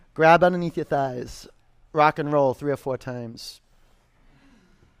 Grab underneath your thighs. Rock and roll 3 or 4 times.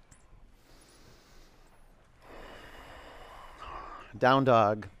 Down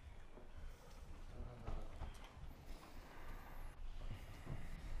dog.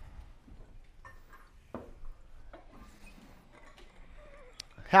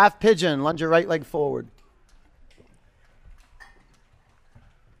 Half pigeon, lunge your right leg forward.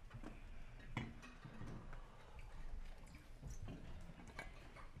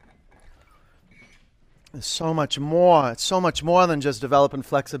 There's so much more. It's so much more than just developing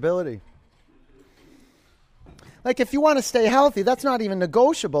flexibility. Like if you want to stay healthy, that's not even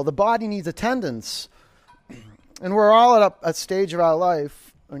negotiable. The body needs attendance. And we're all at a stage of our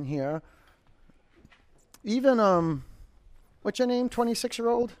life in here. Even, what's your name,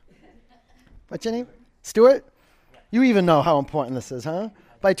 26-year-old? What's your name? Stuart? You even know how important this is, huh?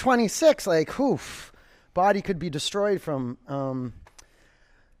 By 26, like, oof, body could be destroyed from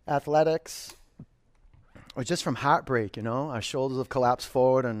athletics or just from heartbreak, Our shoulders have collapsed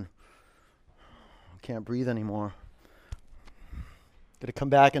forward and we can't breathe anymore. Got to come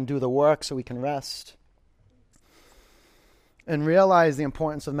back and do the work so we can rest. And realize the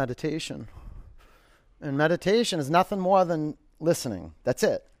importance of meditation. And meditation is nothing more than listening. That's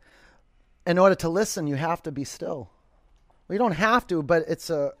it. In order to listen, you have to be still. Well, you don't have to, but it's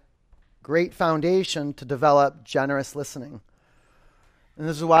a great foundation to develop generous listening. And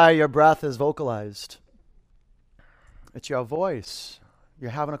this is why your breath is vocalized. It's your voice.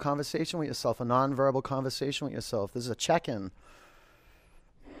 You're having a conversation with yourself, a nonverbal conversation with yourself. This is a check-in.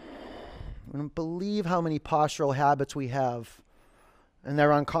 You don't believe how many postural habits we have, and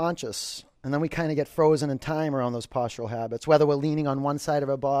they're unconscious. And then we kind of get frozen in time around those postural habits, whether we're leaning on one side of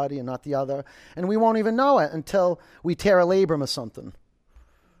our body and not the other. And we won't even know it until we tear a labrum or something.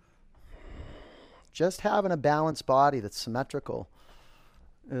 Just having a balanced body that's symmetrical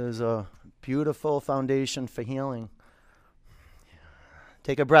is a beautiful foundation for healing.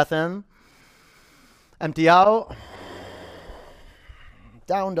 Take a breath in. Empty out.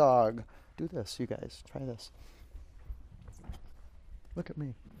 Down dog. Do this, you guys. Try this. Look at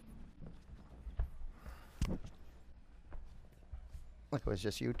me. Like it was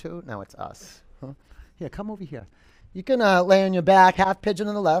just you two? Now it's us. Huh? Here, come over here. You can lay on your back, half pigeon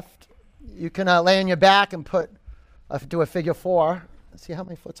on the left. You can lay on your back and do a figure 4. See how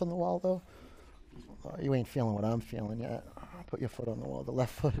my foot's on the wall, though? Oh, you ain't feeling what I'm feeling yet. Put your foot on the wall, the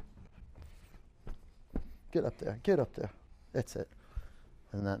left foot. Get up there. Get up there. That's it.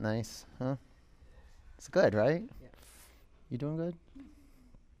 Isn't that nice? Huh? It's good, right? Yeah. You doing good?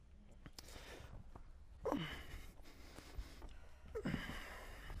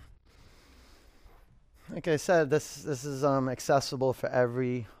 Like I said, this is accessible for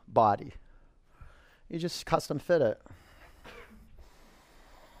every body. You just custom fit it.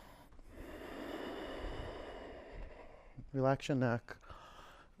 Relax your neck.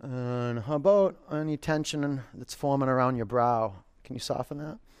 And how about any tension that's forming around your brow? Can you soften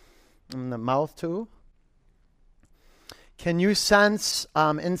that? And the mouth too? Can you sense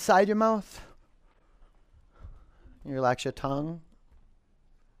inside your mouth? You relax your tongue.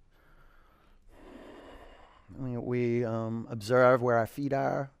 We observe where our feet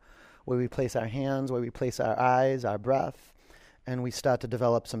are, where we place our hands, where we place our eyes, our breath, and we start to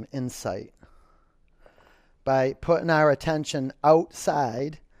develop some insight. By putting our attention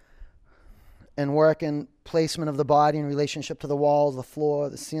outside and working placement of the body in relationship to the walls, the floor,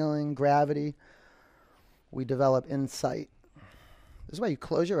 the ceiling, gravity, we develop insight. This is why you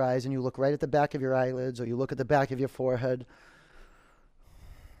close your eyes and you look right at the back of your eyelids or you look at the back of your forehead.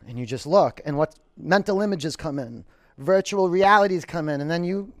 And you just look, and what mental images come in, virtual realities come in, and then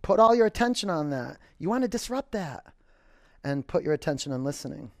you put all your attention on that. You want to disrupt that and put your attention on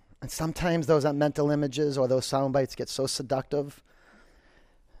listening. And sometimes those mental images or those sound bites get so seductive.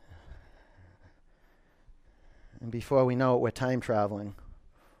 And before we know it, we're time traveling.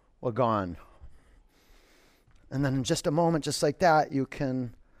 We're gone. And then in just a moment, just like that, you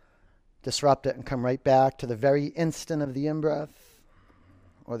can disrupt it and come right back to the very instant of the in-breath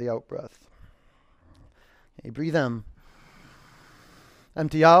or the out-breath. Okay, breathe in.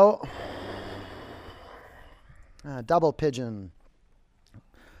 Empty out. Double pigeon.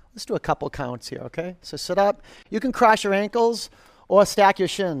 Let's do a couple counts here, okay? So sit up. You can cross your ankles or stack your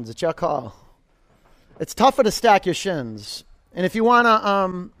shins. It's your call. It's tougher to stack your shins. And if you want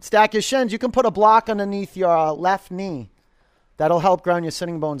to stack your shins, you can put a block underneath your left knee. That'll help ground your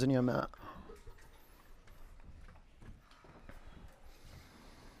sitting bones in your mat.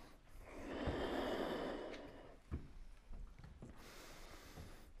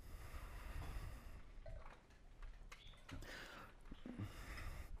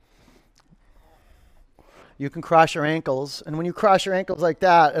 You can cross your ankles, and when you cross your ankles like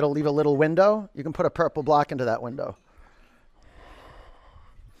that, it'll leave a little window. You can put a purple block into that window.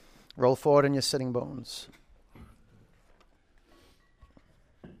 Roll forward in your sitting bones.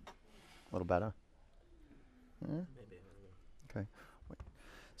 A little better. Yeah? Okay.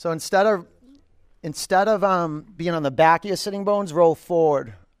 So instead of being on the back of your sitting bones, roll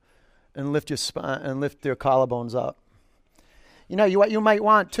forward and lift your spine and lift your collarbones up. You know, what you might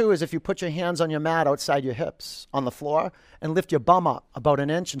want, too, is if you put your hands on your mat outside your hips on the floor and lift your bum up about an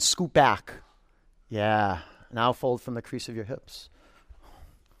inch and scoot back. Yeah. Now fold from the crease of your hips.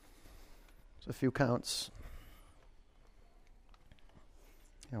 So a few counts.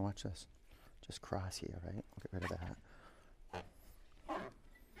 Here, watch this. Just cross here, right? We'll get rid of that.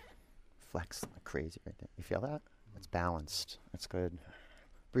 Flex like crazy right there. You feel that? It's balanced. That's good.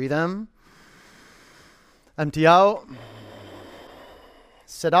 Breathe in. Empty out.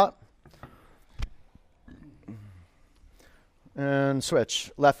 Sit up. And switch.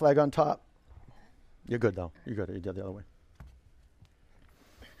 Left leg on top. You're good, though. You're good. You did the other way.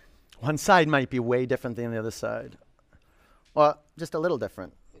 One side might be way different than the other side. Or just a little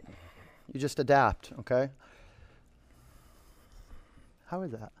different. You just adapt, okay? How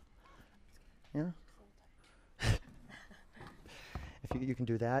is that? Yeah? If you can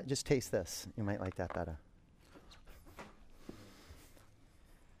do that, just taste this. You might like that better.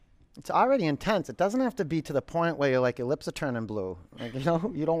 It's already intense. It doesn't have to be to the point where your lips are turning blue. Like, you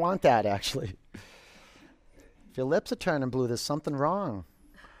don't want that, actually. If your lips are turning blue, there's something wrong.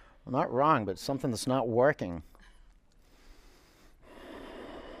 Well, not wrong, but something that's not working.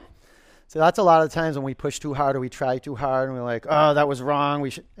 So that's a lot of the times when we push too hard or we try too hard and we're like, oh, that was wrong.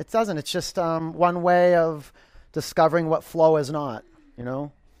 It doesn't. It's just one way of discovering what flow is not, you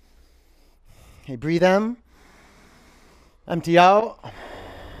know? Okay, breathe in. Empty out.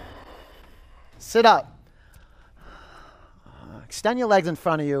 Sit up. Extend your legs in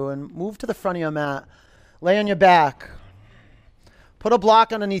front of you and move to the front of your mat. Lay on your back. Put a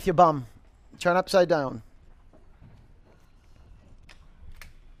block underneath your bum. Turn upside down.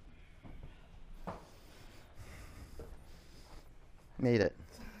 Made it.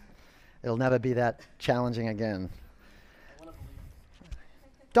 It'll never be that challenging again.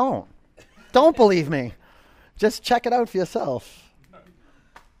 Don't believe me. Just check it out for yourself.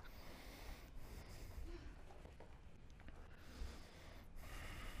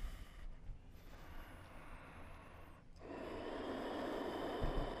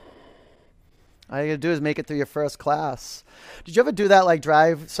 All you gotta do is make it through your first class. Did you ever do that, like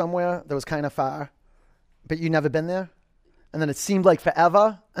drive somewhere that was kind of far, but you never been there? And then it seemed like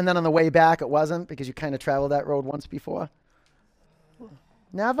forever, and then on the way back it wasn't because you kind of traveled that road once before?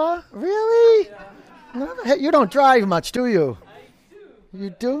 Never? Really? Yeah. Never? Hey, you don't drive much, do you? I do. You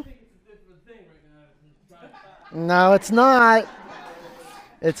do? I think it's a different thing right now. No, it's not.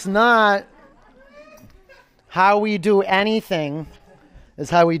 It's not. How we do anything is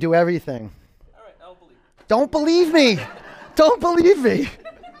how we do everything. All right, I'll believe it. Don't believe me. Don't believe me.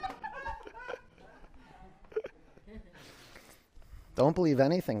 Don't believe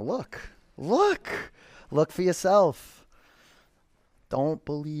anything. Look for yourself. Don't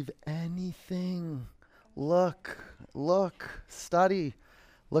believe anything. Look, study.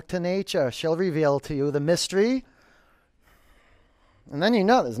 Look to nature. She'll reveal to you the mystery. And then you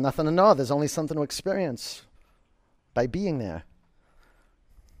know there's nothing to know. There's only something to experience by being there.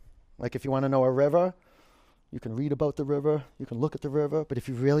 Like if you want to know a river, you can read about the river. You can look at the river. But if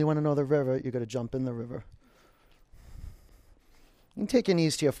you really want to know the river, you got to jump in the river. You can take your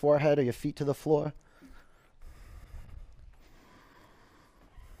knees to your forehead or your feet to the floor.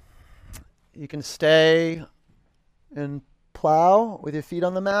 You can stay and plow with your feet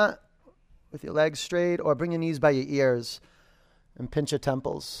on the mat, with your legs straight, or bring your knees by your ears and pinch your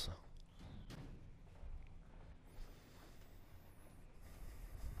temples.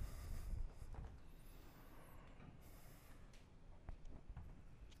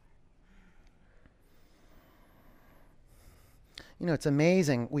 You know, it's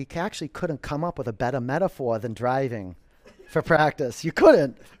amazing. We actually couldn't come up with a better metaphor than driving for practice. You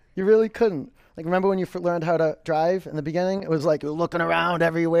couldn't. You really couldn't. Like, remember when you learned how to drive in the beginning? It was like you're looking around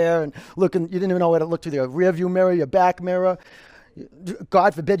everywhere and looking. You didn't even know where to look through your rear view mirror, your back mirror.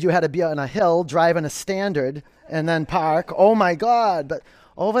 God forbid you had to be on a hill driving a standard and then park. Oh, my God. But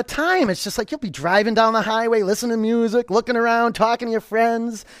over time, it's just like you'll be driving down the highway, listening to music, looking around, talking to your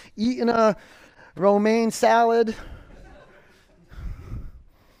friends, eating a romaine salad.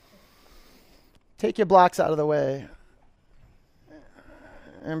 Take your blocks out of the way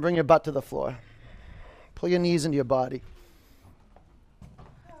and bring your butt to the floor. Pull your knees into your body.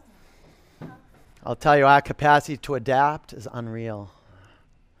 I'll tell you, our capacity to adapt is unreal.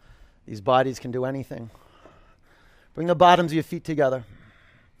 These bodies can do anything. Bring the bottoms of your feet together.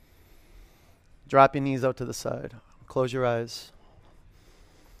 Drop your knees out to the side. Close your eyes.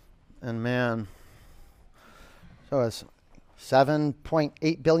 And man, so it's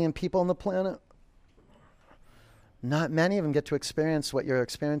 7.8 billion people on the planet. Not many of them get to experience what you're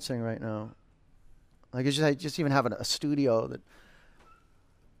experiencing right now. Like, you just even having a studio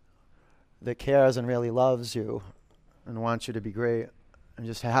that cares and really loves you and wants you to be great, and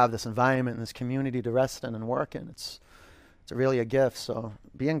just to have this environment and this community to rest in and work in. It's really a gift. So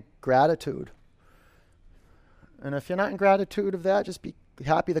be in gratitude. And if you're not in gratitude of that, just be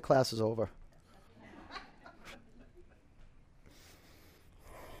happy the class is over.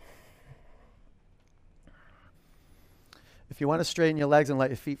 If you want to straighten your legs and let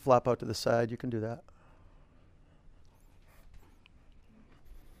your feet flop out to the side, you can do that.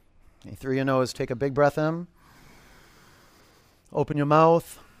 Okay, through your nose, take a big breath in. Open your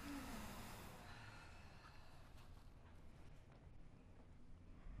mouth.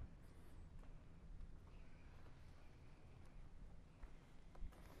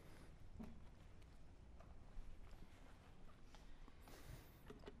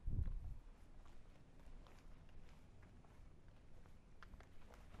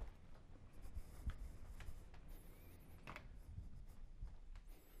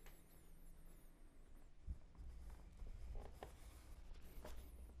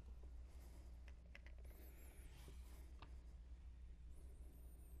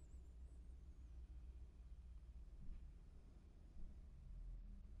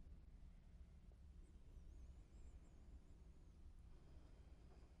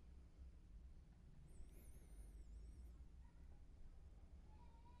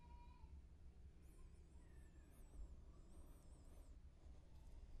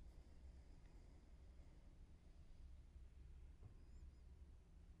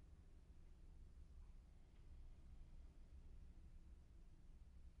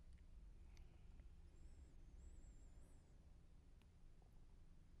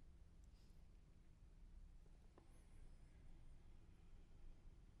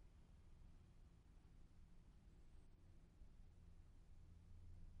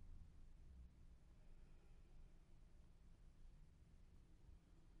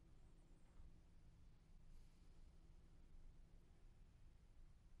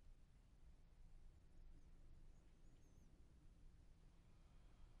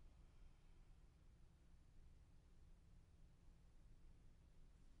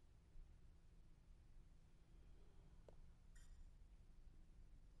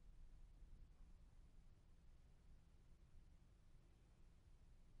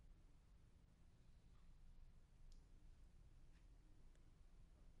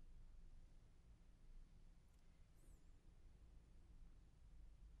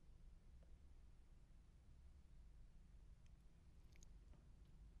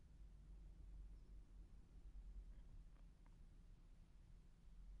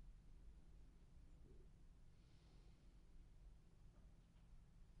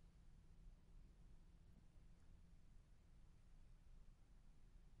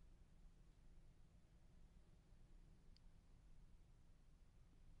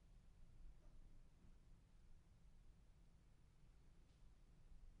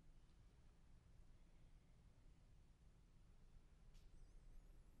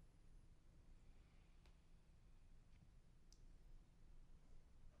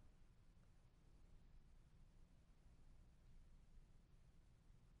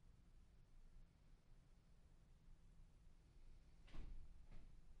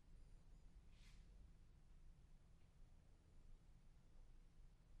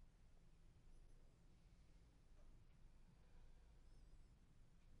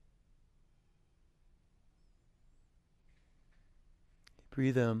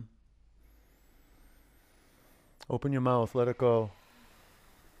 Breathe in. Open your mouth. Let it go.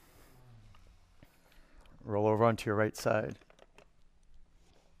 Roll over onto your right side.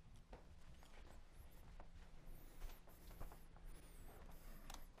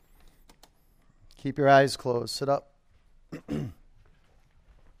 Keep your eyes closed. Sit up.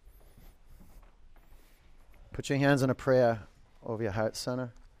 Put your hands in a prayer over your heart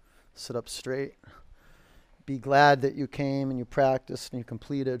center. Sit up straight. Be glad that you came and you practiced and you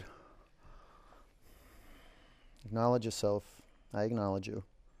completed. Acknowledge yourself. I acknowledge you.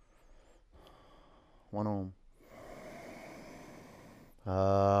 One Om.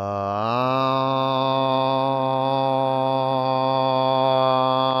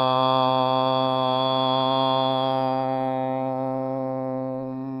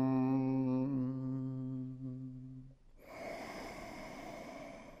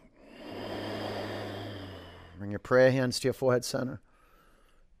 Bring your prayer hands to your forehead center.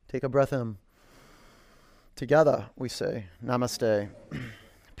 Take a breath in. Together, we say, Namaste.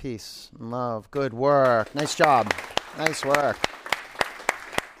 Peace and love. Good work. Nice job. Nice work.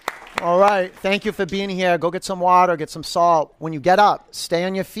 All right. Thank you for being here. Go get some water, get some salt. When you get up, stay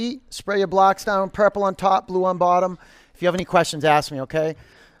on your feet. Spray your blocks down. Purple on top, blue on bottom. If you have any questions, ask me, okay?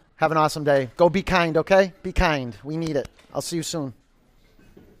 Have an awesome day. Go be kind, okay? Be kind. We need it. I'll see you soon.